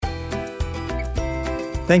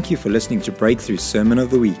Thank you for listening to Breakthrough Sermon of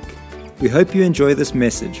the Week. We hope you enjoy this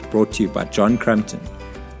message brought to you by John Crumpton.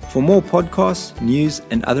 For more podcasts, news,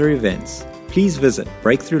 and other events, please visit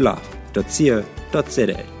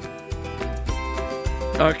breakthroughlife.co.za.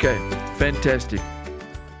 Okay, fantastic.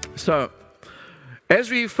 So, as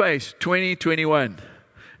we face 2021,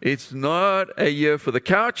 it's not a year for the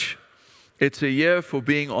couch. It's a year for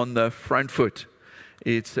being on the front foot.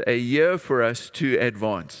 It's a year for us to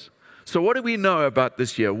advance. So what do we know about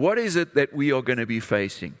this year? What is it that we are going to be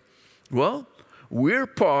facing? Well, we're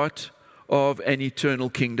part of an eternal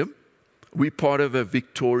kingdom. We're part of a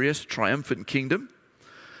victorious, triumphant kingdom.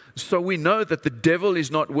 So we know that the devil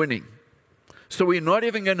is not winning. So we're not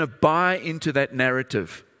even going to buy into that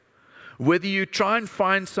narrative. Whether you try and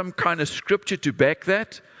find some kind of scripture to back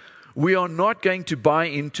that, we are not going to buy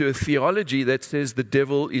into a theology that says the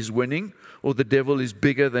devil is winning or the devil is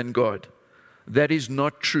bigger than God. That is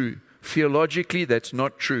not true. Theologically, that's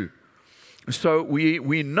not true. So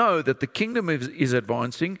we know that the kingdom is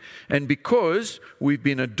advancing, and because we've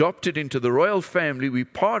been adopted into the royal family, we're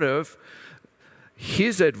part of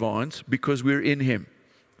His advance because we're in Him.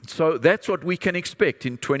 So that's what we can expect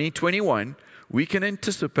in 2021. We can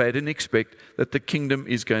anticipate and expect that the kingdom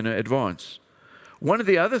is going to advance. One of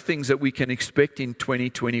the other things that we can expect in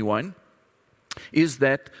 2021 is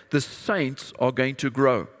that the saints are going to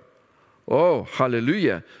grow. Oh,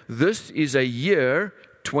 hallelujah. This is a year,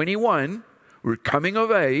 21, we're coming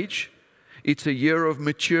of age. It's a year of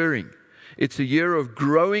maturing. It's a year of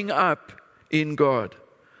growing up in God.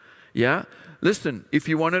 Yeah? Listen, if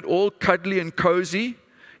you want it all cuddly and cozy,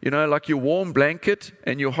 like your warm blanket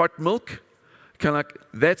and your hot milk, kind of like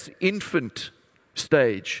that's infant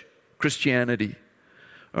stage Christianity.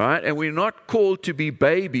 All right? And we're not called to be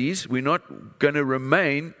babies. We're not going to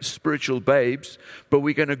remain spiritual babes, but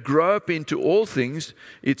we're going to grow up into all things.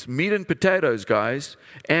 It's meat and potatoes, guys,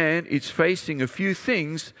 and it's facing a few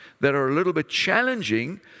things that are a little bit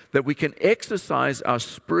challenging, that we can exercise our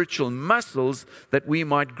spiritual muscles that we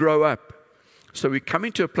might grow up. So we're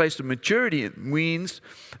coming to a place of maturity. It means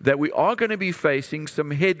that we are going to be facing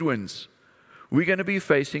some headwinds. We're going to be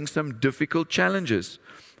facing some difficult challenges.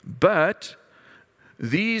 But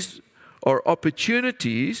these are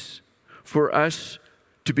opportunities for us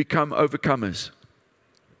to become overcomers.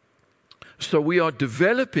 So we are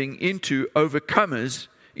developing into overcomers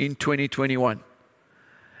in 2021.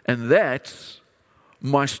 And that's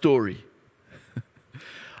my story.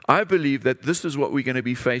 I believe that this is what we're going to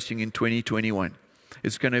be facing in 2021.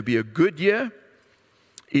 It's going to be a good year.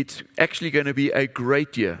 It's actually going to be a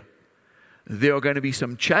great year. There are going to be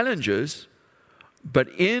some challenges, but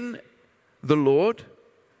in the Lord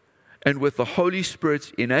and with the Holy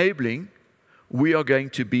Spirit's enabling, we are going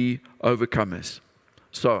to be overcomers.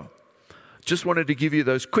 So, just wanted to give you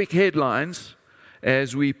those quick headlines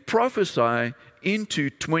as we prophesy into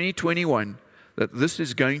 2021 that this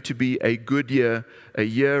is going to be a good year, a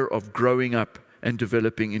year of growing up and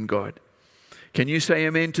developing in God. Can you say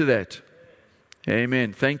amen to that?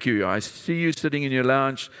 Amen. Thank you. I see you sitting in your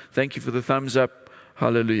lounge. Thank you for the thumbs up.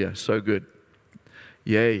 Hallelujah. So good.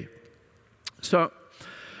 Yay. So,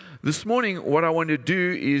 this morning, what I want to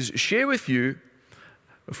do is share with you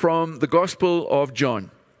from the Gospel of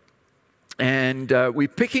John. And we're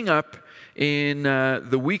picking up in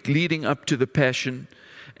the week leading up to the Passion.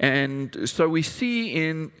 And so we see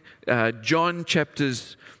in John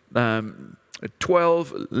chapters 11,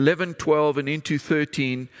 12, and into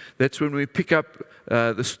 13, that's when we pick up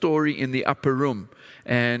the story in the upper room.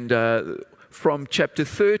 And from chapter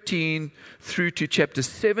 13 through to chapter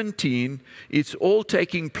 17, it's all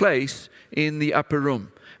taking place in the upper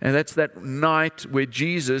room. And that's that night where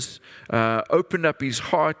Jesus opened up His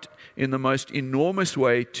heart in the most enormous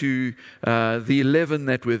way to the 11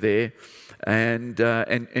 that were there,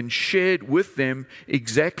 and shared with them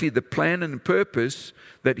exactly the plan and purpose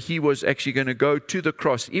that He was actually going to go to the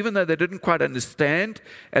cross, even though they didn't quite understand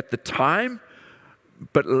at the time.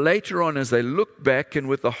 But later on, as they looked back and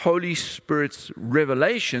with the Holy Spirit's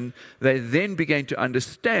revelation, they then began to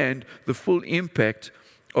understand the full impact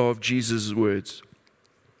of Jesus' words.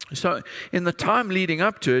 So in the time leading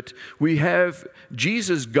up to it, we have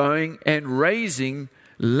Jesus going and raising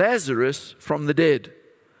Lazarus from the dead.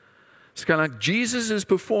 It's kind of like Jesus is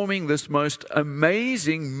performing this most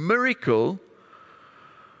amazing miracle,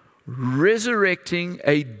 resurrecting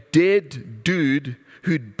a dead dude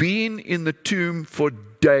who'd been in the tomb for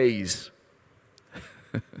days.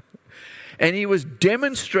 And He was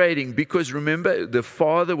demonstrating, because remember, the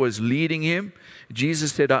Father was leading Him.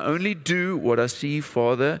 Jesus said, I only do what I see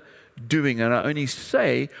Father doing, and I only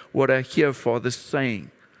say what I hear Father saying.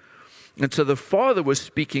 And so the Father was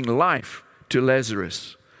speaking life to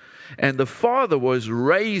Lazarus. And the Father was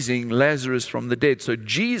raising Lazarus from the dead. So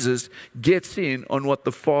Jesus gets in on what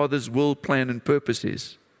the Father's will, plan, and purpose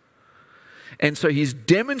is. And so he's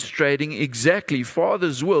demonstrating exactly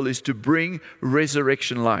Father's will is to bring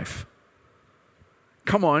resurrection life.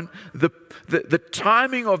 Come on, the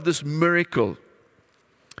timing of this miracle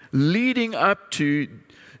leading up to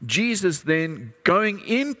Jesus then going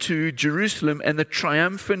into Jerusalem and the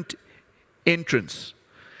triumphant entrance.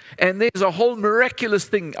 And there's a whole miraculous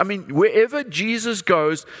thing. I mean, wherever Jesus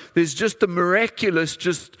goes, there's just the miraculous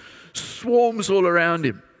just swarms all around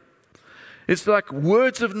him. It's like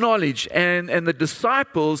words of knowledge, and the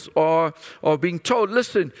disciples are being told,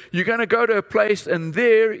 listen, you're going to go to a place and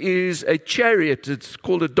there is a chariot. It's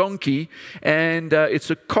called a donkey, and it's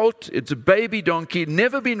a colt. It's a baby donkey,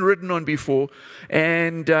 never been ridden on before,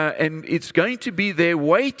 and it's going to be there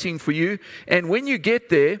waiting for you. And when you get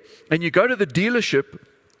there and you go to the dealership,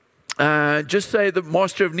 just say the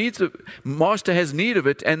master has need of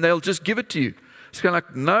it, and they'll just give it to you. It's kind of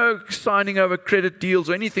like no signing over credit deals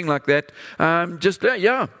or anything like that.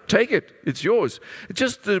 Take it. It's yours. It's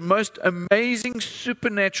just the most amazing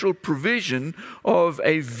supernatural provision of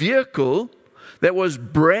a vehicle that was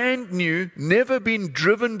brand new, never been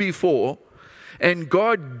driven before. And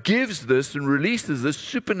God gives this and releases this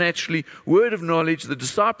supernaturally word of knowledge. The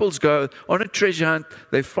disciples go on a treasure hunt.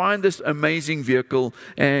 They find this amazing vehicle.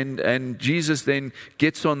 And Jesus then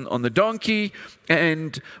gets on the donkey.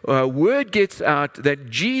 And word gets out that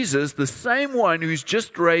Jesus, the same one who's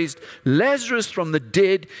just raised Lazarus from the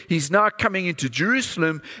dead, he's now coming into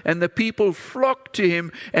Jerusalem. And the people flock to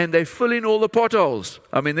him and they fill in all the potholes.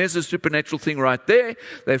 I mean, there's a supernatural thing right there.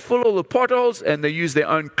 They fill all the potholes and they use their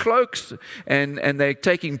own cloaks and they're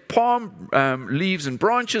taking palm leaves and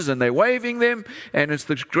branches and they're waving them, and it's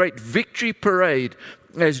this great victory parade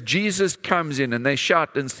as Jesus comes in, and they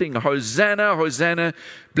shout and sing, Hosanna, Hosanna,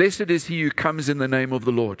 blessed is he who comes in the name of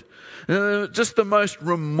the Lord. Just the most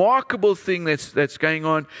remarkable thing that's going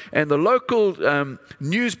on, and the local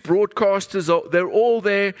news broadcasters, they're all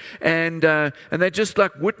there, and they're just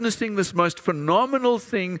like witnessing this most phenomenal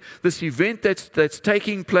thing, this event that's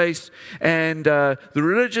taking place, and the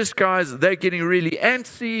religious guys, they're getting really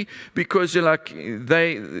antsy because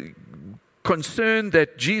they concerned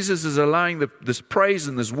that Jesus is allowing this praise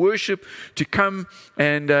and this worship to come.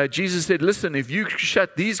 And Jesus said, listen, if you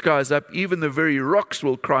shut these guys up, even the very rocks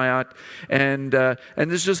will cry out. And this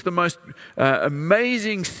is just the most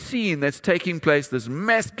amazing scene that's taking place, this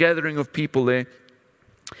mass gathering of people there.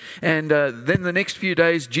 And then the next few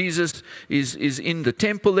days, Jesus is in the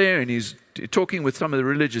temple there, and he's talking with some of the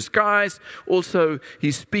religious guys. Also,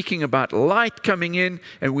 he's speaking about light coming in.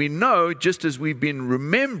 And we know, just as we've been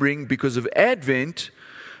remembering because of Advent,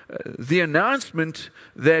 the announcement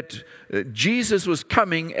that Jesus was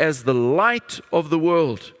coming as the light of the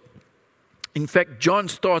world. In fact, John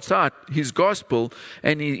starts out his gospel,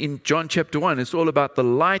 and in John chapter 1, it's all about the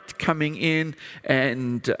light coming in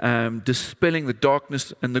and dispelling the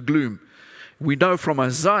darkness and the gloom. We know from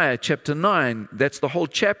Isaiah chapter 9, that's the whole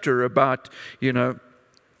chapter about,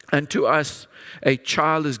 unto us a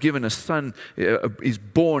child is given, a son is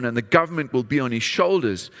born, and the government will be on his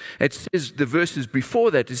shoulders. It says, the verses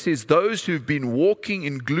before that, it says, those who've been walking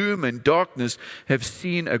in gloom and darkness have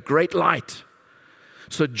seen a great light.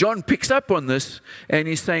 So John picks up on this, and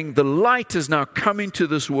he's saying the light has now come into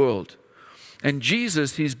this world. And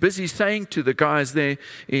Jesus, he's busy saying to the guys there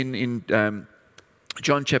in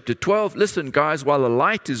John chapter 12, listen guys, while the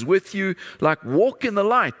light is with you, walk in the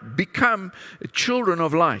light, become children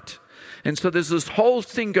of light. And so there's this whole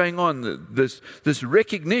thing going on, this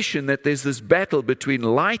recognition that there's this battle between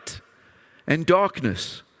light and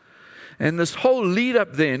darkness. And this whole lead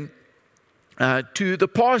up then to the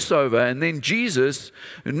Passover, and then Jesus,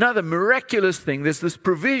 another miraculous thing, there's this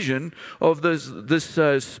provision of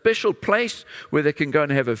this special place where they can go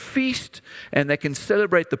and have a feast, and they can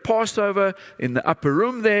celebrate the Passover in the upper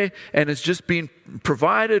room there, and it's just been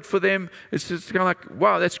provided for them. It's just kind of like,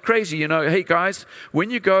 wow, that's crazy. Hey guys,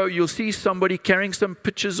 when you go, you'll see somebody carrying some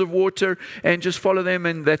pitchers of water, and just follow them,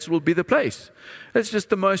 and that will be the place. It's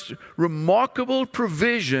just the most remarkable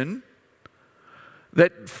provision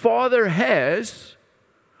that Father has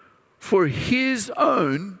for his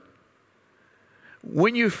own.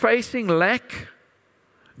 When you're facing lack,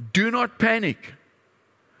 do not panic.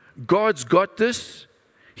 God's got this.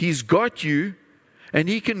 He's got you, and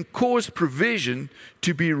he can cause provision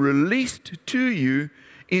to be released to you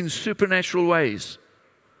in supernatural ways.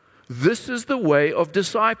 This is the way of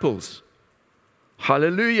disciples.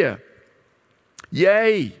 Hallelujah.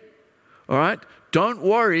 Yay. All right. Don't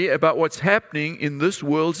worry about what's happening in this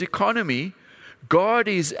world's economy. God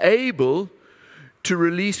is able to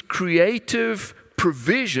release creative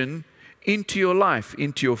provision into your life,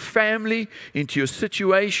 into your family, into your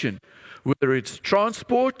situation, whether it's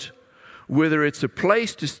transport, whether it's a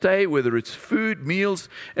place to stay, whether it's food, meals,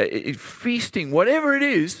 feasting, whatever it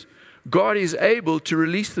is, God is able to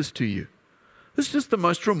release this to you. This is just the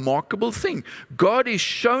most remarkable thing. God is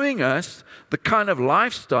showing us the kind of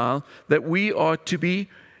lifestyle that we are to be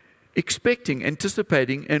expecting,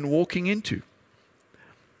 anticipating, and walking into.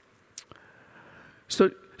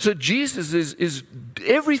 So Jesus is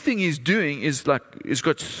everything he's doing is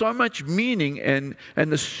got so much meaning, and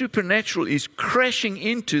the supernatural is crashing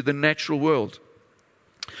into the natural world.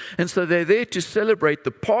 And so they're there to celebrate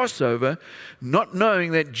the Passover, not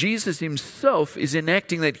knowing that Jesus himself is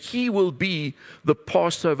enacting that he will be the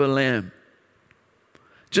Passover lamb.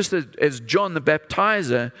 Just as John the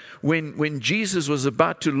Baptizer, when Jesus was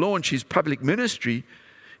about to launch his public ministry,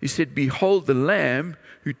 he said, "Behold the Lamb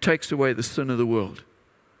who takes away the sin of the world."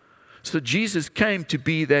 So Jesus came to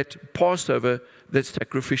be that Passover, that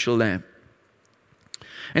sacrificial lamb.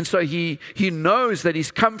 And so he knows that he's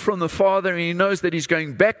come from the Father, and he knows that he's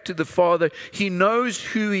going back to the Father. He knows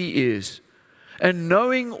who he is. And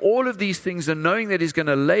knowing all of these things and knowing that he's going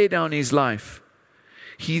to lay down his life,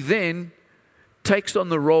 he then takes on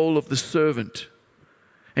the role of the servant,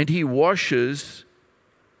 and he washes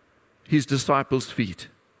his disciples' feet.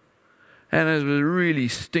 And it was a really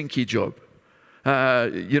stinky job.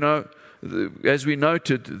 As we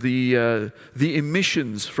noted, the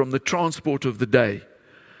emissions from the transport of the day.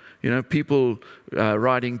 People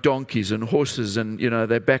riding donkeys and horses, and,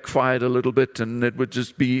 they backfired a little bit, and it would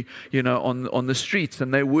just be, on the streets,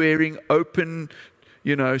 and they're wearing open,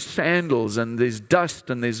 sandals, and there's dust,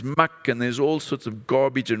 and there's muck, and there's all sorts of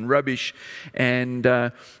garbage and rubbish. And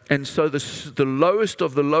so the lowest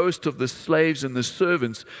of the slaves and the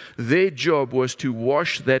servants, their job was to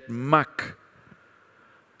wash that muck,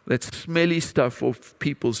 that smelly stuff off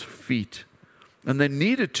people's feet. And they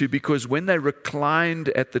needed to, because when they reclined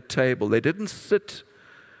at the table, they didn't sit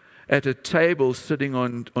at a table sitting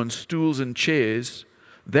on stools and chairs.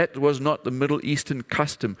 That was not the Middle Eastern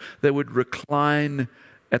custom. They would recline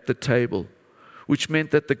at the table, which meant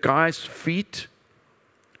that the guy's feet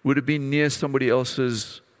would have been near somebody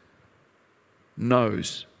else's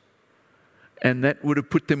nose. And that would have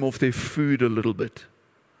put them off their food a little bit.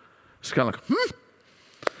 It's kind of like,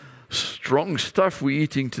 strong stuff we're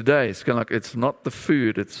eating today. It's kind of like, it's not the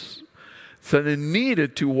food. So they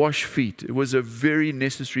needed to wash feet. It was a very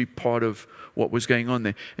necessary part of what was going on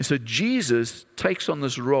there. And so Jesus takes on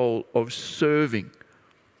this role of serving,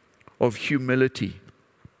 of humility.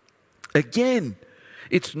 Again,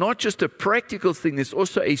 it's not just a practical thing. There's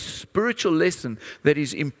also a spiritual lesson that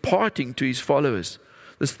he's imparting to his followers.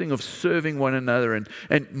 This thing of serving one another and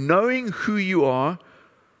knowing who you are,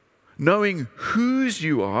 knowing whose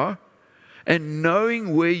you are, and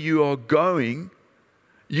knowing where you are going,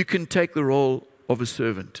 you can take the role of a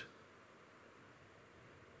servant.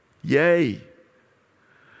 Yay.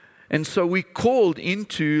 And so we're called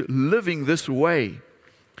into living this way.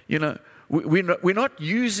 We're not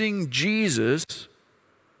using Jesus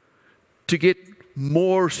to get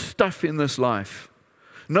more stuff in this life.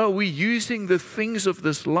 No, we're using the things of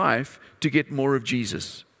this life to get more of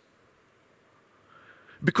Jesus.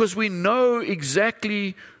 Because we know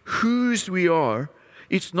exactly whose we are.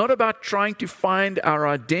 It's not about trying to find our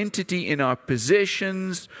identity in our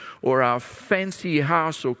possessions or our fancy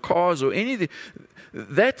house or cars or anything.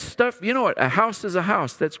 That stuff, you know what? A house is a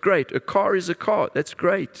house. That's great. A car is a car. That's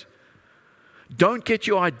great. Don't get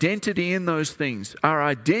your identity in those things. Our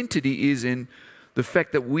identity is in the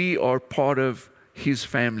fact that we are part of his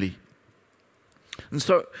family. And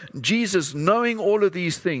so Jesus, knowing all of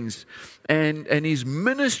these things, and he's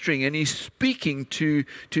ministering and he's speaking to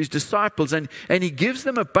his disciples, and he gives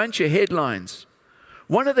them a bunch of headlines.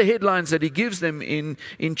 One of the headlines that he gives them in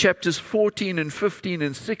chapters 14 and 15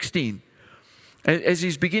 and 16, as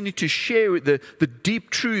he's beginning to share the deep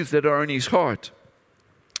truths that are in his heart.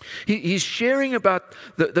 He's sharing about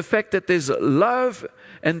the fact that there's love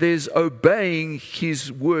and there's obeying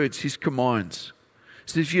his words, his commands.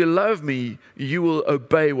 So if you love me, you will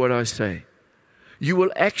obey what I say. You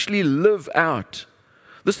will actually live out.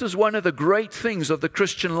 This is one of the great things of the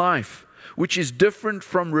Christian life, which is different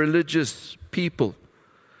from religious people.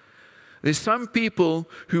 There's some people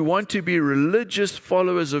who want to be religious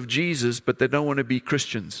followers of Jesus, but they don't want to be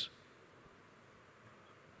Christians.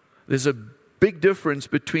 There's a big difference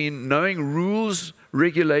between knowing rules,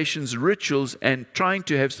 regulations, rituals, and trying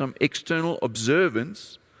to have some external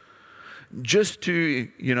observance just to,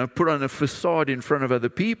 put on a facade in front of other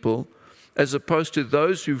people, as opposed to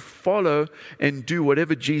those who follow and do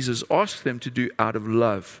whatever Jesus asks them to do out of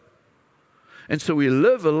love. And so we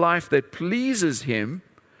live a life that pleases Him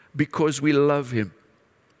because we love Him.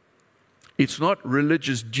 It's not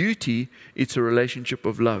religious duty, it's a relationship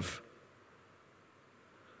of love.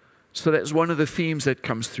 So that's one of the themes that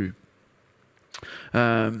comes through.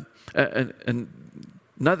 And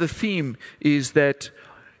another theme is that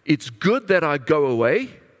it's good that I go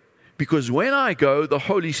away, because when I go, the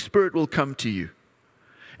Holy Spirit will come to you.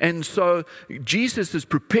 And so Jesus is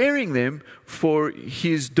preparing them for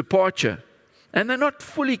His departure. And they're not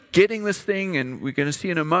fully getting this thing, and we're going to see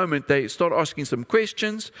in a moment, they start asking some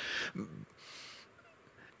questions.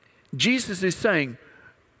 Jesus is saying,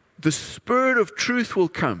 the Spirit of truth will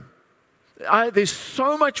come. There's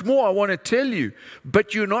so much more I want to tell you,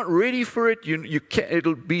 but you're not ready for it.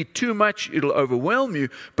 It'll be too much. It'll overwhelm you.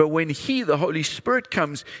 But when He, the Holy Spirit,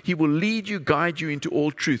 comes, He will lead you, guide you into all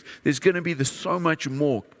truth. There's going to be so much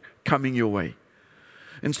more coming your way.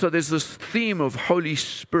 And so there's this theme of Holy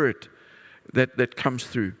Spirit that comes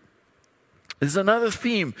through. There's another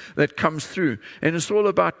theme that comes through, and it's all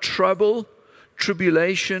about trouble,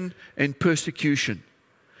 tribulation, and persecution.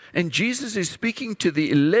 And Jesus is speaking to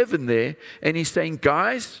the 11 there, and He's saying,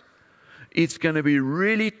 guys, it's going to be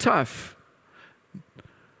really tough.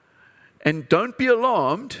 And don't be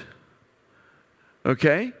alarmed,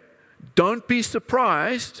 okay? Don't be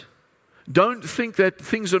surprised. Don't think that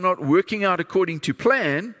things are not working out according to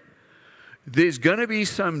plan. There's going to be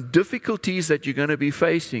some difficulties that you're going to be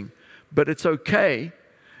facing, but it's okay.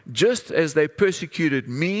 Just as they persecuted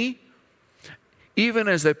me, even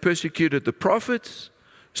as they persecuted the prophets,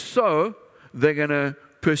 so they're going to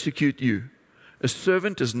persecute you. A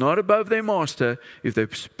servant is not above their master. If they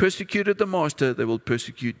persecuted the master, they will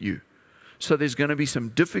persecute you. So there's going to be some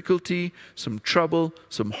difficulty, some trouble,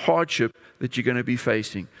 some hardship that you're going to be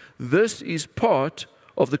facing. This is part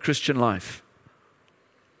of the Christian life.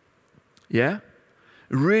 Yeah?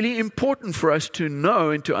 Really important for us to know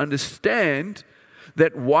and to understand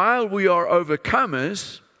that while we are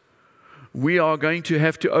overcomers, we are going to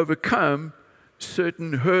have to overcome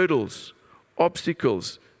certain hurdles,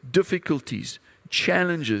 obstacles, difficulties,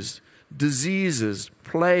 challenges, diseases,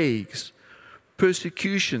 plagues,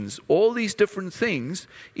 persecutions, all these different things.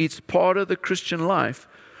 It's part of the Christian life.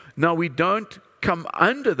 Now, we don't come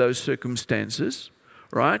under those circumstances,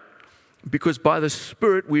 right? Because by the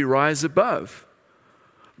Spirit we rise above.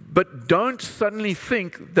 But don't suddenly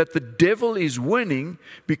think that the devil is winning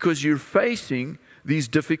because you're facing these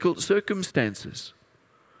difficult circumstances.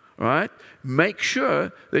 Right? Make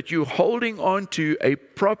sure that you're holding on to a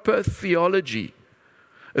proper theology.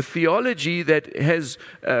 A theology that has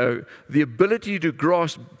the ability to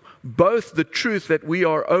grasp both the truth that we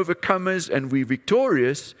are overcomers and we're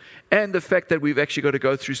victorious, and the fact that we've actually got to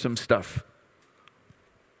go through some stuff.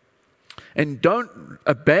 And don't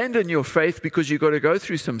abandon your faith because you've got to go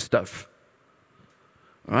through some stuff.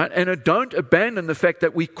 Right? And don't abandon the fact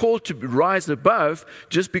that we're called to rise above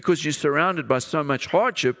just because you're surrounded by so much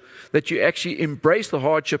hardship, that you actually embrace the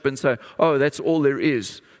hardship and say, oh, that's all there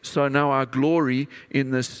is. So now I glory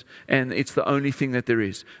in this, and it's the only thing that there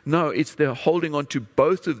is. No, it's the holding on to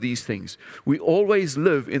both of these things. We always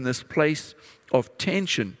live in this place of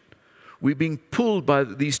tension. We're being pulled by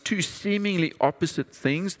these two seemingly opposite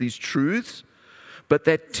things, these truths, but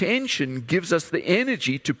that tension gives us the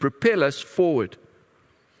energy to propel us forward.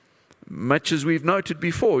 Much as we've noted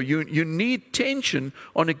before, you need tension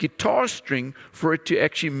on a guitar string for it to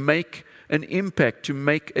actually make an impact, to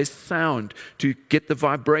make a sound, to get the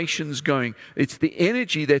vibrations going. It's the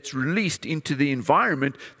energy that's released into the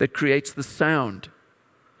environment that creates the sound.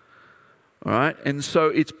 All right? And so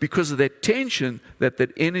it's because of that tension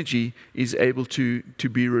that energy is able to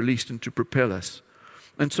be released and to propel us.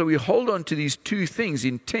 And so we hold on to these two things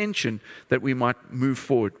in tension that we might move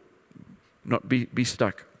forward, not be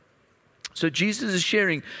stuck. So Jesus is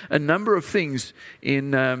sharing a number of things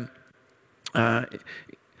in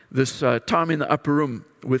this time in the upper room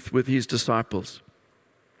with His disciples.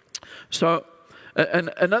 So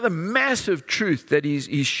another massive truth that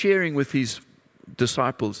he's sharing with His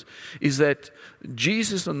disciples is that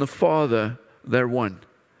Jesus and the Father, they're one.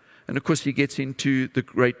 And of course He gets into the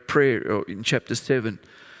great prayer in chapter 7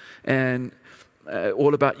 and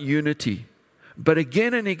all about unity. But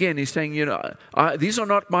again and again, He's saying, these are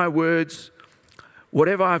not my words.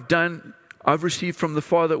 Whatever I've done, I've received from the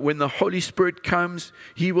Father. When the Holy Spirit comes,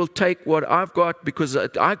 He will take what I've got because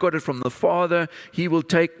I got it from the Father. He will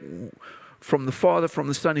take from the Father, from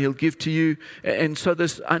the Son, He'll give to you. And so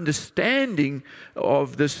this understanding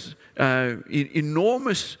of this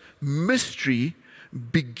enormous mystery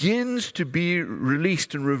begins to be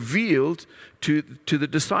released and revealed to the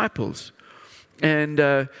disciples. And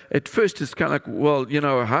at first it's kind of like,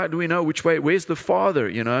 well, how do we know which way? Where's the Father?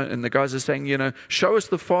 And the guys are saying, show us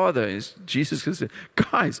the Father. Jesus says,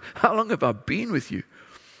 guys, how long have I been with you?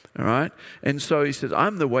 All right. And so he says,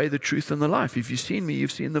 I'm the way, the truth, and the life. If you've seen me,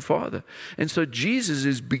 you've seen the Father. And so Jesus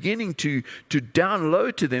is beginning to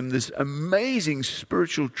download to them this amazing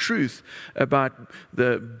spiritual truth about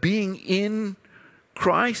the being in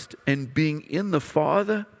Christ and being in the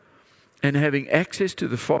Father and having access to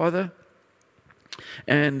the Father.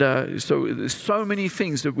 And so there's so many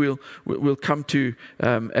things that we'll come to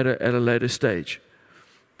at a later stage.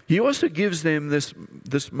 He also gives them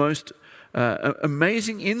this most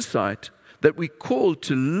amazing insight that we're called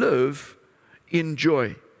to live in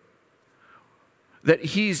joy. That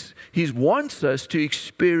He wants us to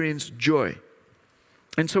experience joy.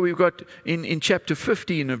 And so we've got in chapter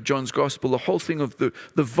 15 of John's Gospel the whole thing of the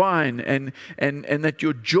vine and that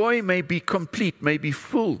your joy may be complete, may be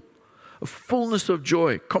full. A fullness of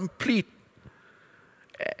joy, complete,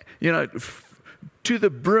 to the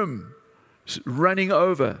brim, running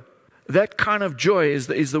over. That kind of joy is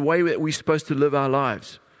the way that we're supposed to live our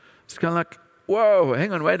lives. It's kind of like, whoa,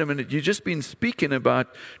 hang on, wait a minute. You've just been speaking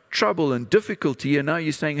about trouble and difficulty, and now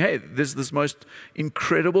you're saying, hey, there's this most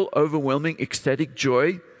incredible, overwhelming, ecstatic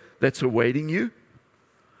joy that's awaiting you.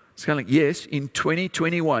 It's kind of like, yes, in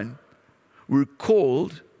 2021, we're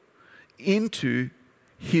called into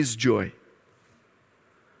His joy.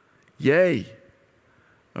 Yay.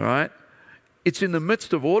 All right? It's in the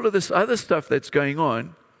midst of all of this other stuff that's going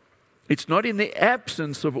on. It's not in the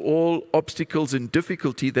absence of all obstacles and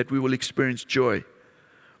difficulty that we will experience joy.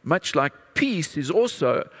 Much like peace is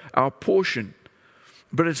also our portion,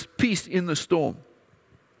 but it's peace in the storm.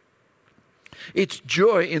 It's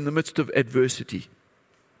joy in the midst of adversity.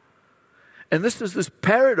 And this is this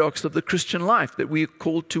paradox of the Christian life that we are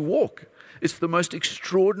called to walk. It's the most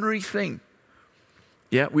extraordinary thing.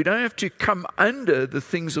 Yeah, we don't have to come under the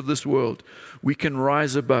things of this world. We can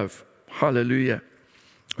rise above. Hallelujah.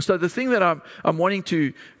 So the thing that I'm wanting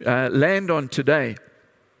to land on today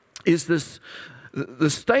is the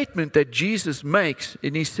statement that Jesus makes,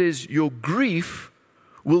 and He says, your grief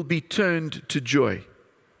will be turned to joy.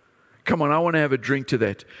 Come on, I want to have a drink to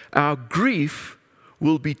that. Our grief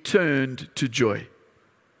will be turned to joy.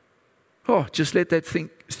 Oh, just let that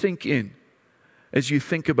sink in as you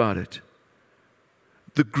think about it.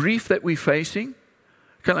 The grief that we're facing,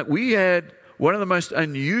 kind of like we had one of the most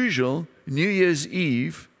unusual New Year's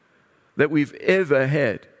Eve that we've ever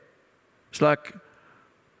had. It's like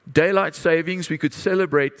daylight savings, we could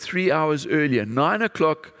celebrate 3 hours earlier. 9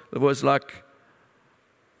 o'clock was like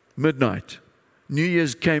midnight. New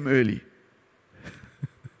Year's came early.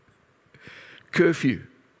 Curfew.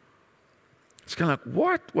 It's kind of like,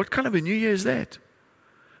 what? What kind of a New Year is that?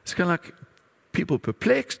 It's kind of like people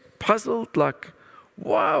perplexed, puzzled, like,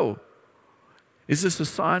 wow. Is this a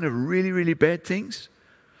sign of really, really bad things?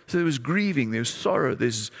 So there was grieving, there was sorrow,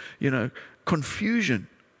 there's, confusion.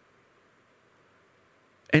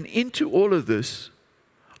 And into all of this,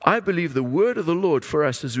 I believe the word of the Lord for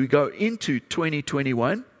us as we go into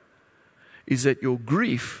 2021 is that your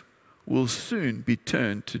grief will soon be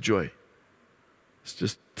turned to joy. Let's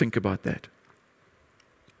just think about that.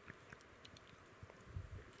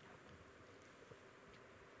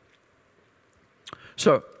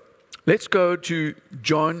 So, let's go to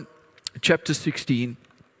John chapter 16,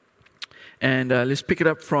 and let's pick it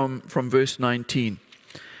up from verse 19,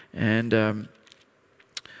 and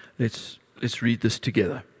let's read this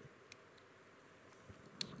together.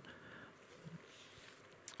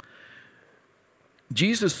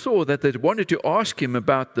 Jesus saw that they wanted to ask Him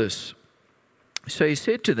about this. So He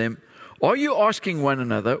said to them, are you asking one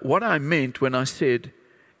another what I meant when I said,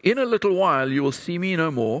 in a little while you will see me no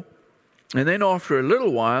more, and then after a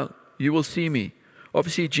little while you will see me?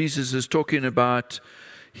 Obviously Jesus is talking about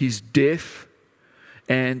His death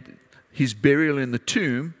and His burial in the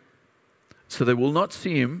tomb, so they will not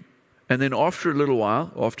see Him, and then after a little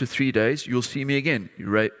while, after 3 days, you'll see me again. He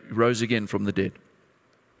rose again from the dead.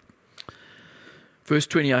 Verse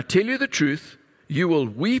 20, I tell you the truth, you will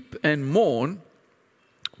weep and mourn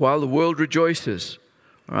while the world rejoices.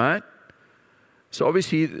 All right? So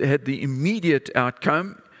obviously it had the immediate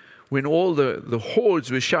outcome when all the hordes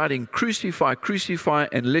were shouting, crucify, crucify,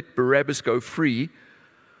 and let Barabbas go free.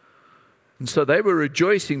 And so they were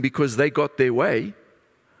rejoicing because they got their way.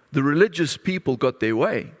 The religious people got their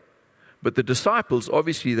way. But the disciples,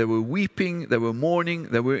 obviously, they were weeping, they were mourning,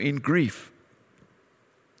 they were in grief.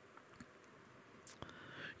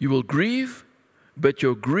 You will grieve, but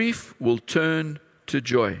your grief will turn to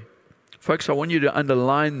joy. Folks, I want you to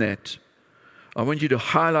underline that. I want you to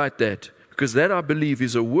highlight that, because that, I believe,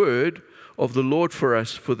 is a word of the Lord for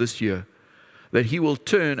us for this year, that He will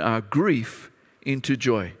turn our grief into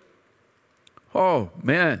joy. Oh,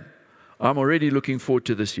 man, I'm already looking forward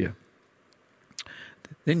to this year.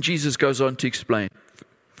 Then Jesus goes on to explain,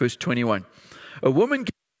 verse 21. A woman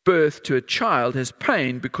gives birth to a child has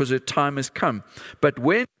pain because her time has come. But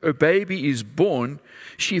when her baby is born,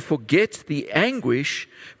 she forgets the anguish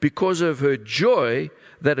because of her joy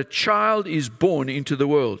that a child is born into the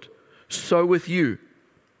world. So with you.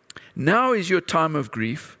 Now is your time of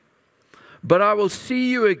grief, but I will see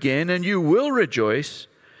you again, and you will rejoice,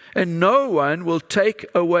 and no one will take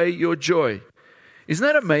away your joy. Isn't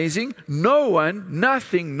that amazing? No one,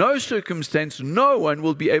 nothing, no circumstance, no one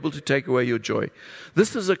will be able to take away your joy.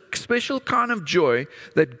 This is a special kind of joy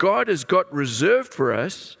that God has got reserved for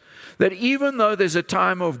us, that even though there's a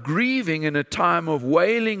time of grieving and a time of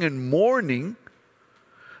wailing and mourning,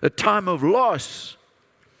 a time of loss,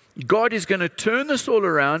 God is going to turn this all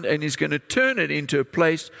around, and He's going to turn it into a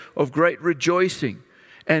place of great rejoicing.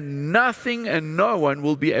 And nothing and no one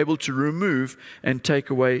will be able to remove and take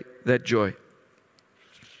away that joy.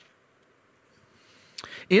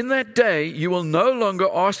 In that day, you will no longer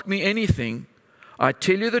ask me anything. I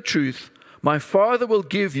tell you the truth, my Father will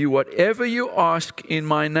give you whatever you ask in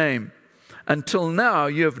my name. Until now,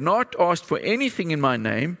 you have not asked for anything in my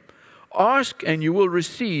name. Ask and you will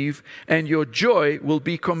receive, and your joy will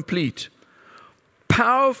be complete.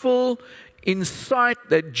 Powerful insight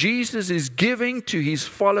that Jesus is giving to His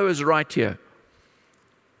followers right here.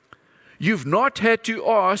 You've not had to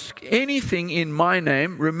ask anything in my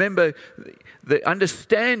name. Remember the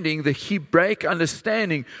understanding, the Hebraic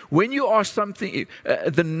understanding. When you ask something,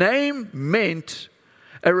 the name meant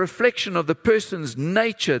a reflection of the person's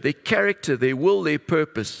nature, their character, their will, their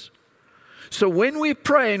purpose. So when we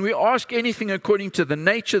pray and we ask anything according to the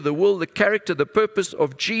nature, the will, the character, the purpose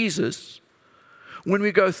of Jesus, when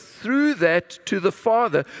we go through that to the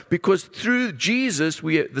Father, because through Jesus,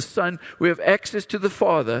 the Son, we have access to the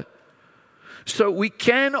Father. So we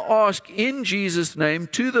can ask in Jesus' name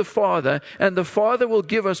to the Father, and the Father will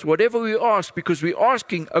give us whatever we ask, because we're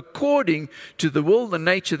asking according to the will, the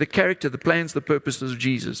nature, the character, the plans, the purposes of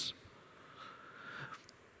Jesus.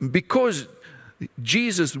 Because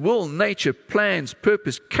Jesus' will, nature, plans,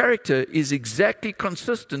 purpose, character is exactly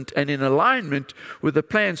consistent and in alignment with the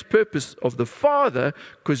plans, purpose of the Father,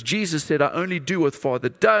 because Jesus said, I only do what Father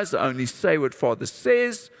does, I only say what Father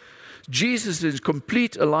says. Jesus is in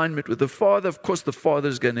complete alignment with the Father. Of course, the Father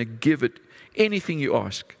is going to give it anything you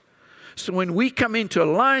ask. So when we come into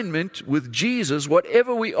alignment with Jesus,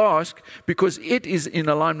 whatever we ask, because it is in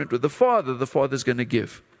alignment with the Father is going to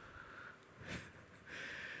give.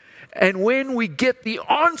 And when we get the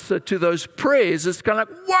answer to those prayers, it's kind of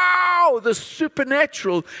like, wow, the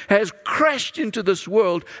supernatural has crashed into this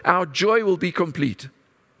world. Our joy will be complete.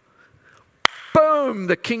 Boom,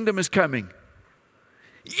 the kingdom is coming.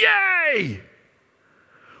 Yay!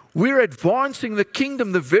 We're advancing the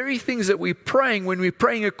kingdom, the very things that we're praying when we're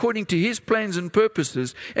praying according to His plans and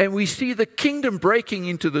purposes, and we see the kingdom breaking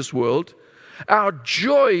into this world. Our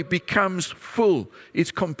joy becomes full.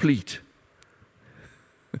 It's complete.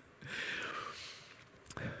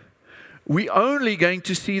 We're only going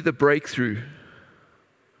to see the breakthrough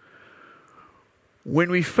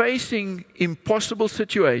when we're facing impossible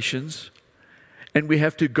situations and we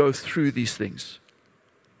have to go through these things.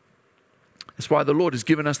 That's why the Lord has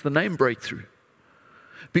given us the name Breakthrough.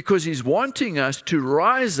 Because He's wanting us to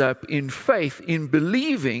rise up in faith, in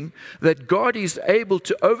believing that God is able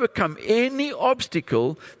to overcome any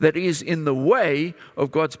obstacle that is in the way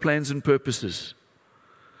of God's plans and purposes.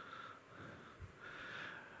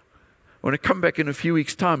 I want to come back in a few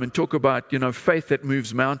weeks' time and talk about, faith that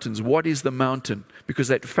moves mountains. What is the mountain? Because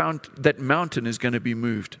that mountain is going to be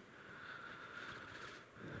moved.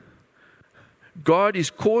 God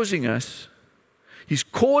is causing us, He's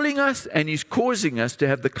calling us, and He's causing us to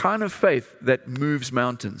have the kind of faith that moves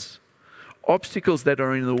mountains. Obstacles that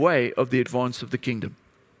are in the way of the advance of the kingdom.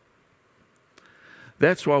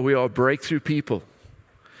 That's why we are breakthrough people.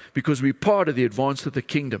 Because we're part of the advance of the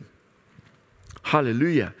kingdom.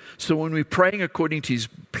 Hallelujah. So when we're praying according to His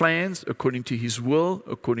plans, according to His will,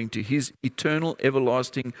 according to His eternal,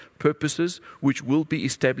 everlasting purposes, which will be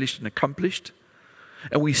established and accomplished,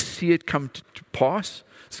 and we see it come to pass,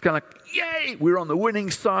 it's kind of like, yay, we're on the winning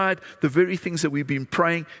side. The very things that we've been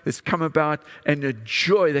praying has come about, and the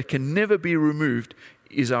joy that can never be removed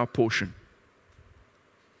is our portion.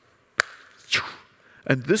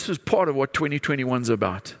 And this is part of what 2021 is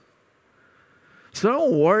about. So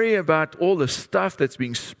don't worry about all the stuff that's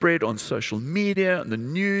being spread on social media and the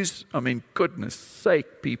news. I mean, goodness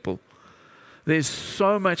sake, people. There's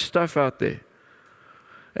so much stuff out there.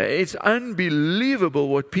 It's unbelievable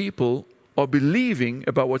what people are believing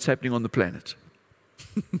about what's happening on the planet.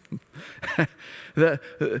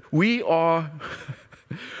 We are,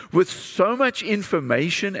 with so much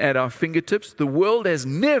information at our fingertips, the world has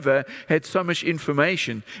never had so much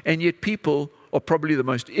information, and yet people are probably the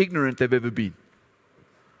most ignorant they've ever been.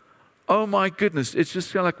 Oh my goodness, it's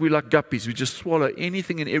just kind of like we're like guppies. We just swallow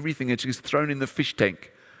anything and everything. It's just thrown in the fish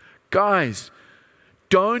tank. Guys,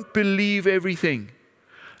 don't believe everything.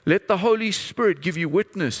 Let the Holy Spirit give you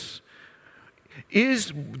witness.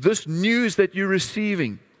 Is this news that you're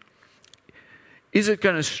receiving, is it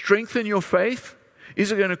going to strengthen your faith?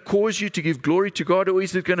 Is it going to cause you to give glory to God, or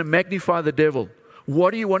is it going to magnify the devil?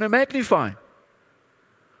 What do you want to magnify?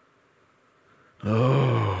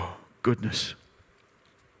 Oh, goodness.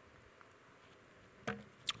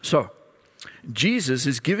 So, Jesus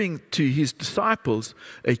is giving to his disciples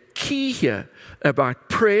a key here about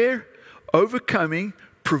prayer, overcoming,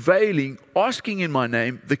 prevailing, asking in my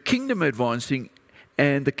name, the kingdom advancing,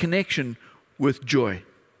 and the connection with joy.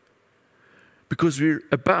 Because we're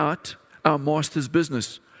about our master's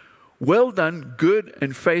business. Well done, good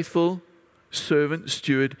and faithful servant,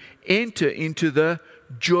 steward, enter into the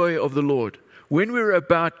joy of the Lord. When we're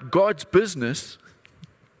about God's business,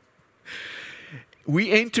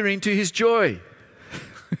 we enter into his joy.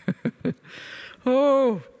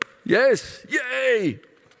 Oh, yes, yay!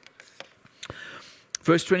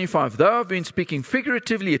 Verse 25, though I've been speaking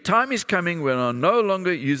figuratively, a time is coming when I'll no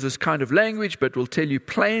longer use this kind of language, but will tell you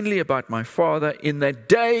plainly about my Father. In that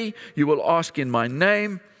day, you will ask in my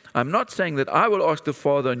name. I'm not saying that I will ask the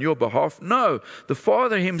Father on your behalf. No, the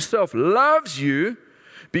Father himself loves you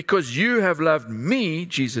because you have loved me,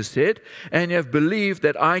 Jesus said, and you have believed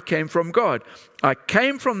that I came from God. I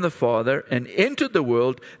came from the Father and entered the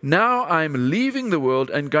world. Now I'm leaving the world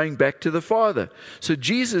and going back to the Father. So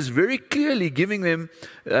Jesus very clearly giving them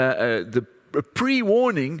the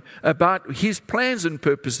pre-warning about his plans and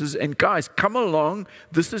purposes. And guys, come along.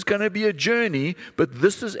 This is going to be a journey, but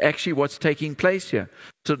this is actually what's taking place here.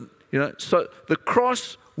 So, so the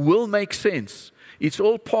cross will make sense. It's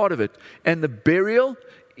all part of it. And the burial,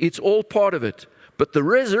 it's all part of it. But the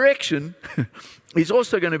resurrection is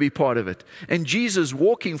also going to be part of it. And Jesus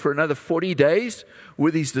walking for another 40 days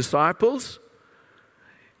with his disciples,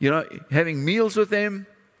 having meals with them,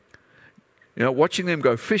 watching them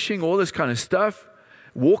go fishing, all this kind of stuff,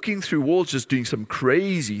 walking through walls, just doing some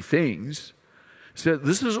crazy things. So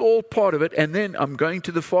this is all part of it. And then I'm going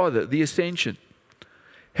to the Father, the ascension.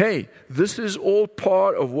 Hey, this is all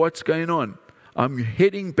part of what's going on. I'm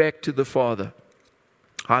heading back to the Father.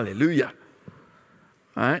 Hallelujah.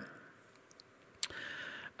 All right.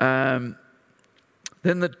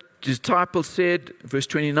 Then the disciples said, verse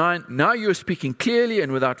 29, now you are speaking clearly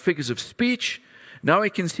and without figures of speech. Now we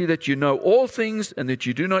can see that you know all things and that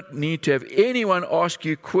you do not need to have anyone ask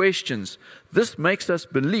you questions. This makes us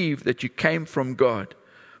believe that you came from God.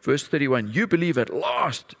 Verse 31, you believe at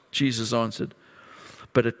last, Jesus answered.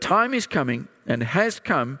 But a time is coming and has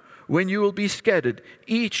come when you will be scattered,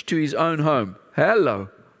 each to his own home. Hello.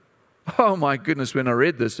 Oh my goodness, when I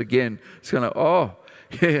read this again, it's kind of,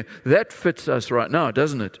 yeah, that fits us right now,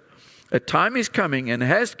 doesn't it? A time is coming and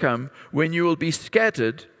has come when you will be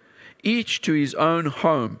scattered, each to his own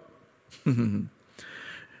home. Then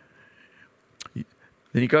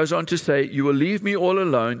he goes on to say, you will leave me all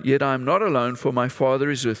alone, yet I am not alone, for my Father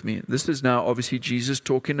is with me. This is now obviously Jesus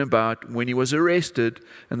talking about when he was arrested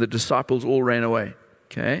and the disciples all ran away.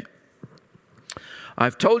 Okay?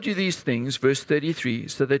 I've told you these things, verse 33,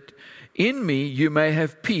 so that in me you may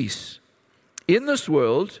have peace. In this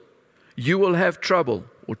world you will have trouble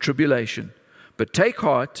or tribulation, but take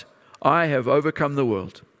heart, I have overcome the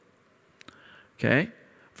world. Okay?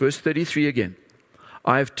 Verse 33 again.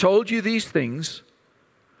 I have told you these things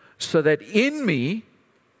so that in me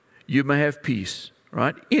you may have peace.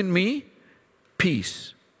 Right? In me,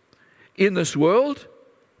 peace. In this world,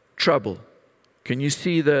 trouble. Can you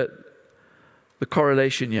see the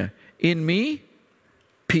correlation here? In me,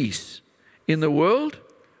 peace. In the world,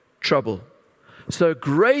 trouble. So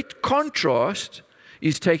great contrast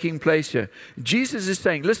is taking place here. Jesus is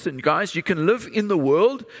saying, listen, guys, you can live in the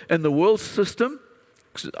world and the world system.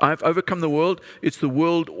 I've overcome the world. It's the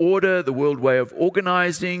world order, the world way of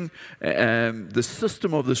organizing, the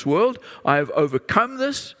system of this world. I have overcome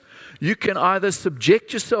this. You can either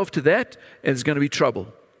subject yourself to that and it's going to be trouble.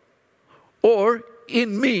 Or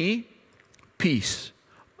in me, peace.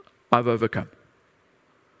 I've overcome.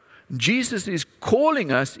 Jesus is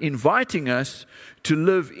calling us, inviting us to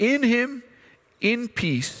live in Him in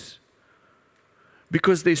peace,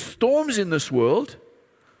 because there's storms in this world,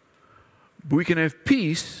 but we can have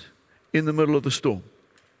peace in the middle of the storm.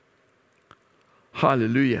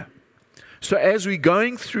 Hallelujah. So as we're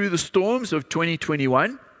going through the storms of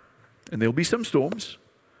 2021, and there'll be some storms,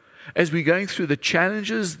 as we're going through the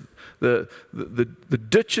challenges, the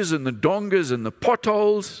ditches and the dongas and the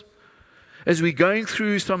potholes, as we're going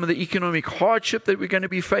through some of the economic hardship that we're going to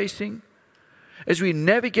be facing, as we're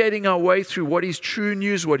navigating our way through what is true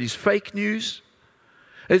news, what is fake news,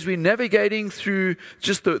 as we're navigating through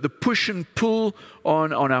just the push and pull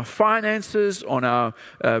on our finances, on our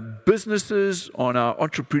businesses, on our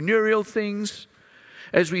entrepreneurial things,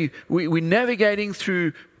 as we're navigating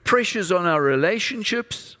through pressures on our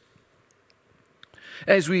relationships,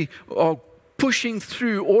 as we are pushing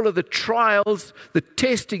through all of the trials, the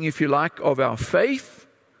testing, if you like, of our faith,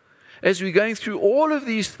 as we're going through all of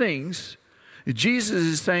these things, Jesus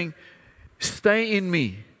is saying, stay in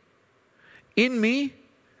me. In me,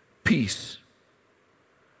 peace.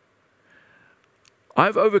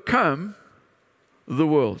 I've overcome the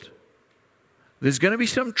world. There's going to be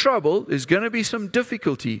some trouble. There's going to be some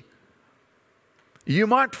difficulty. You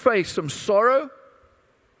might face some sorrow,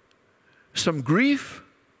 some grief,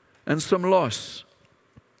 and some loss.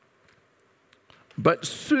 But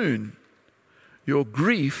soon, your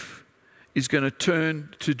grief is going to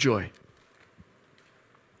turn to joy.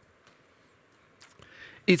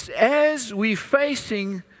 It's as we're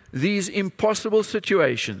facing these impossible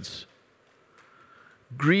situations,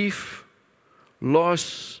 grief,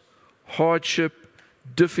 loss, hardship,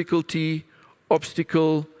 difficulty,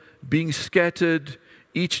 obstacle, being scattered,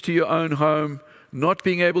 each to your own home, not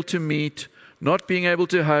being able to meet, not being able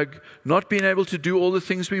to hug, not being able to do all the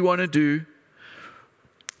things we want to do,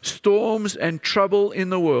 storms and trouble in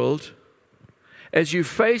the world, as you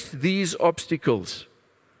face these obstacles,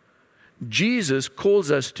 Jesus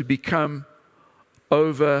calls us to become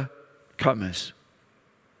overcomers.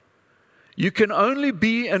 You can only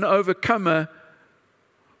be an overcomer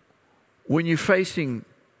when you're facing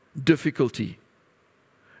difficulty.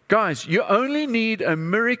 Guys, you only need a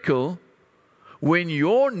miracle when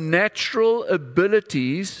your natural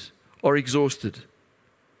abilities are exhausted.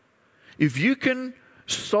 If you can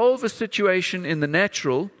solve a situation in the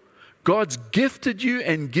natural, God's gifted you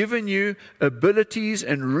and given you abilities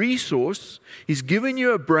and resource. He's given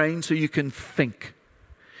you a brain so you can think.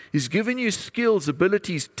 He's given you skills,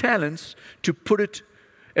 abilities, talents to put it,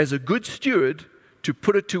 as a good steward, to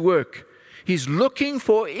put it to work. He's looking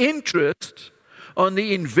for interest on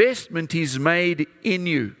the investment He's made in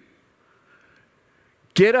you.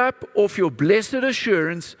 Get up off your blessed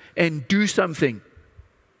assurance and do something.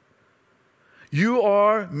 You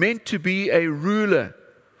are meant to be a ruler.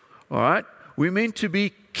 All right? We're meant to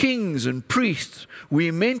be kings and priests.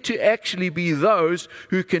 We're meant to actually be those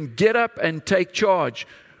who can get up and take charge.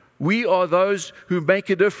 We are those who make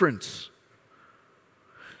a difference.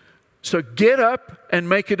 So get up and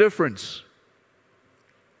make a difference.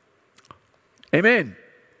 Amen.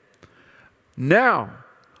 Now,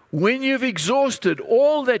 when you've exhausted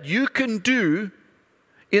all that you can do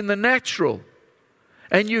in the natural,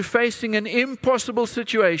 and you're facing an impossible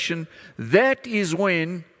situation, that is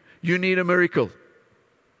when you need a miracle.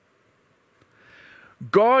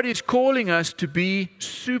 God is calling us to be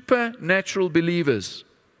supernatural believers.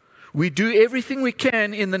 We do everything we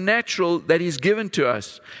can in the natural that is given to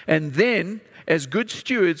us. And then, as good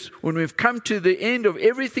stewards, when we've come to the end of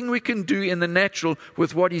everything we can do in the natural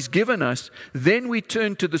with what He's given us, then we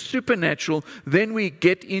turn to the supernatural, then we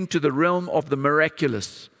get into the realm of the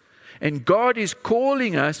miraculous. And God is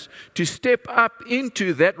calling us to step up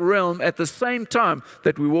into that realm at the same time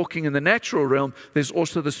that we're walking in the natural realm. There's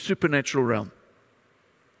also the supernatural realm.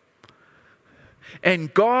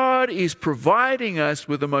 And God is providing us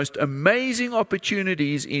with the most amazing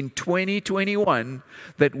opportunities in 2021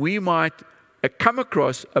 that we might come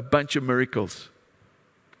across a bunch of miracles.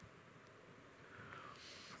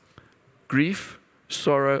 Grief,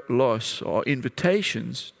 sorrow, loss are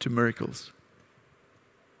invitations to miracles.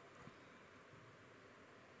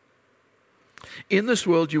 In this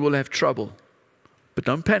world you will have trouble, but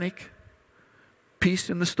don't panic. Peace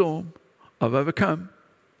in the storm. I've overcome.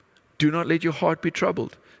 Do not let your heart be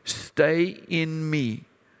troubled. Stay in me.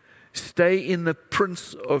 Stay in the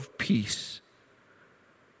Prince of Peace.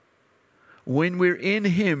 When we're in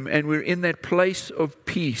Him and we're in that place of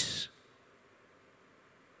peace,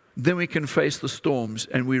 then we can face the storms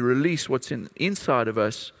and we release what's inside of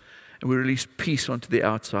us. And we release peace onto the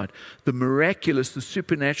outside. The miraculous, the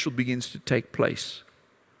supernatural begins to take place.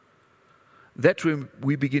 that's when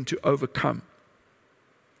we begin to overcome.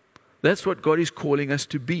 That's what God is calling us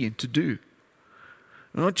to be and to do.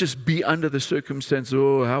 Not just be under the circumstances.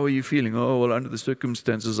 Oh, how are you feeling? Oh, well, under the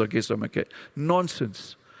circumstances, I guess I'm okay.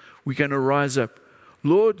 Nonsense. We're going to rise up.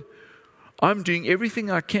 Lord, I'm doing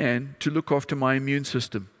everything I can to look after my immune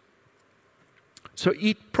system. So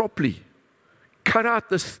eat properly. Cut out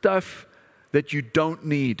the stuff that you don't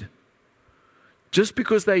need. Just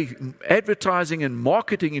because they're advertising and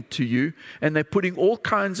marketing it to you, and they're putting all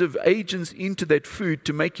kinds of agents into that food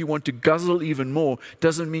to make you want to guzzle even more,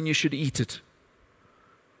 doesn't mean you should eat it.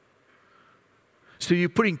 So you're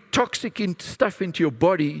putting toxic stuff into your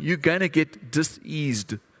body, you're going to get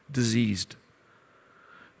diseased.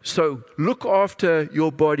 So look after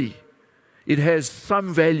your body. It has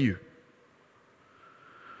some value.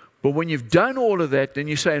 But when you've done all of that, then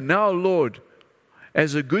you say, now, Lord,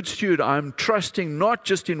 as a good steward, I'm trusting not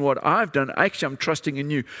just in what I've done, actually I'm trusting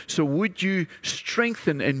in you. So would you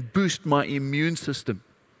strengthen and boost my immune system?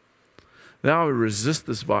 That I will resist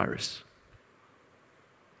this virus.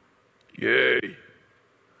 Yay.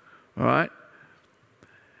 All right?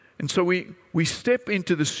 And so we step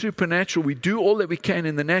into the supernatural. We do all that we can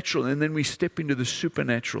in the natural, and then we step into the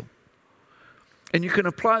supernatural. And you can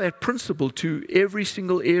apply that principle to every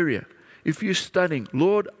single area. If you're studying,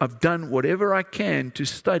 Lord, I've done whatever I can to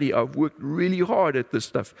study. I've worked really hard at this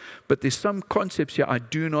stuff. But there's some concepts here I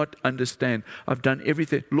do not understand. I've done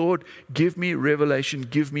everything. Lord, give me revelation.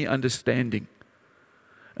 Give me understanding.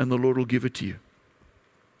 And the Lord will give it to you.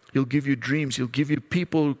 He'll give you dreams. He'll give you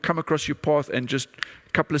people who come across your path and just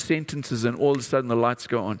a couple of sentences and all of a sudden the lights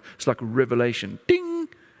go on. It's like a revelation. Ding!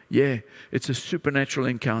 Yeah, it's a supernatural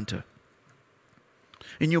encounter.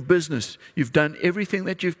 In your business, you've done everything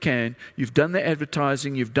that you can. You've done the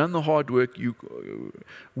advertising. You've done the hard work. You're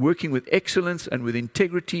working with excellence and with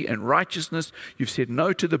integrity and righteousness. You've said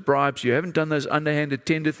no to the bribes. You haven't done those underhanded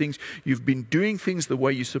tender things. You've been doing things the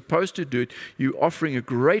way you're supposed to do it. You're offering a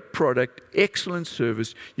great product, excellent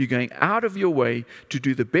service. You're going out of your way to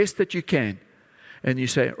do the best that you can. And you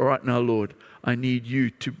say, all right, now, Lord, I need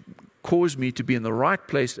you to cause me to be in the right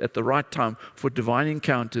place at the right time for divine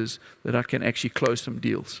encounters that I can actually close some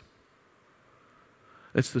deals.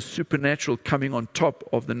 It's the supernatural coming on top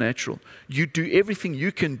of the natural. You do everything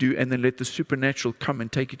you can do and then let the supernatural come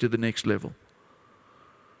and take you to the next level.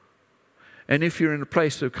 And if you're in a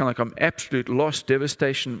place of kind of like I'm absolute loss,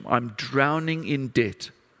 devastation, I'm drowning in debt.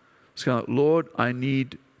 It's kind of like, Lord, I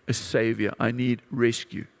need a savior. I need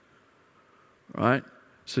rescue. Right?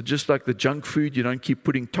 So just like the junk food, you don't keep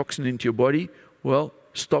putting toxin into your body. Well,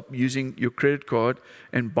 stop using your credit card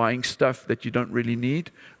and buying stuff that you don't really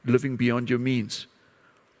need, living beyond your means.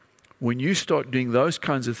 When you start doing those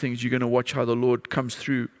kinds of things, you're going to watch how the Lord comes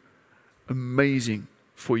through amazing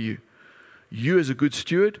for you. You as a good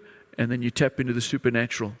steward, and then you tap into the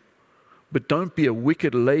supernatural. But don't be a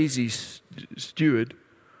wicked, lazy steward.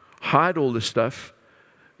 Hide all the stuff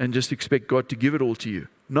and just expect God to give it all to you.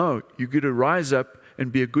 No, you're going to rise up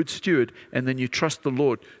and be a good steward, and then you trust the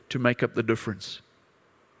Lord to make up the difference.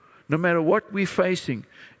 No matter what we're facing,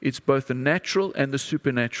 it's both the natural and the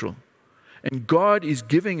supernatural. And God is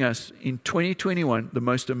giving us in 2021 the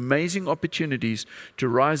most amazing opportunities to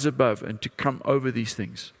rise above and to come over these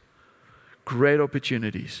things. Great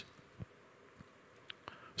opportunities.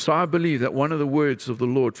 So I believe that one of the words of the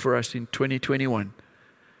Lord for us in 2021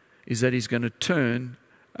 is that He's going to turn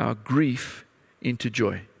our grief into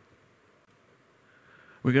joy.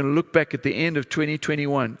 We're going to look back at the end of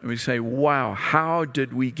 2021 and we say, wow, how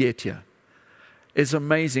did we get here? It's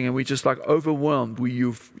amazing, and we're just like overwhelmed.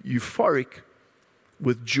 We're euphoric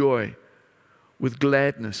with joy, with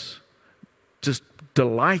gladness, just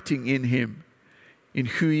delighting in Him, in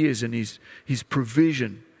who He is and His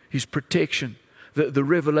provision, His protection, the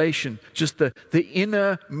revelation, just the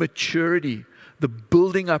inner maturity, the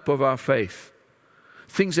building up of our faith.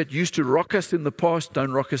 Things that used to rock us in the past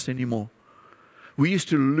don't rock us anymore. We used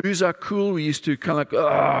to lose our cool. We used to kind of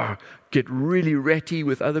like, get really ratty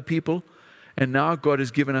with other people. And now God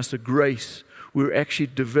has given us a grace. We're actually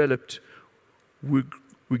developed. We're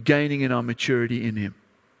gaining in our maturity in Him.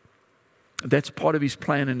 That's part of His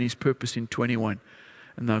plan and His purpose in 21.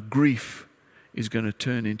 And our grief is going to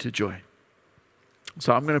turn into joy.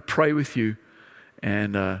 So I'm going to pray with you.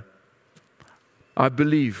 And I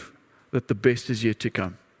believe that the best is yet to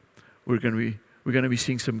come. We're going to be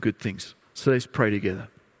seeing some good things. So let's pray together.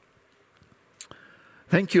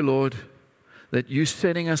 Thank you, Lord, that you're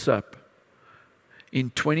setting us up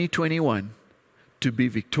in 2021 to be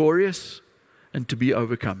victorious and to be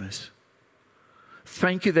overcomers.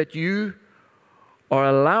 Thank you that you are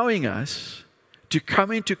allowing us to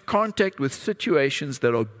come into contact with situations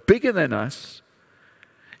that are bigger than us,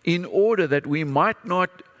 in order that we might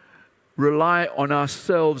not rely on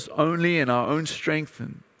ourselves only and our own strength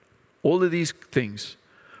and all of these things,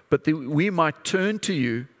 but that we might turn to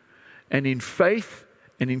you, and in faith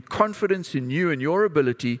and in confidence in you and your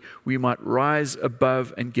ability, we might rise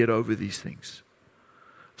above and get over these things.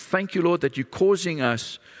 Thank you, Lord, that you're causing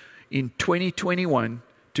us in 2021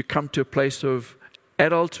 to come to a place of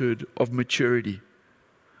adulthood, of maturity.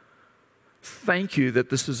 Thank you that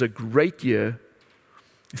this is a great year.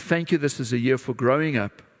 Thank you this is a year for growing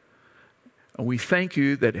up. And we thank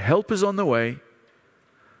you that help is on the way.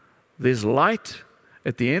 There's light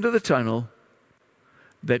at the end of the tunnel,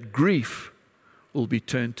 that grief will be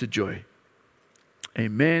turned to joy.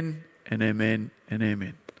 Amen and amen and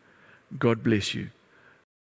amen. God bless you.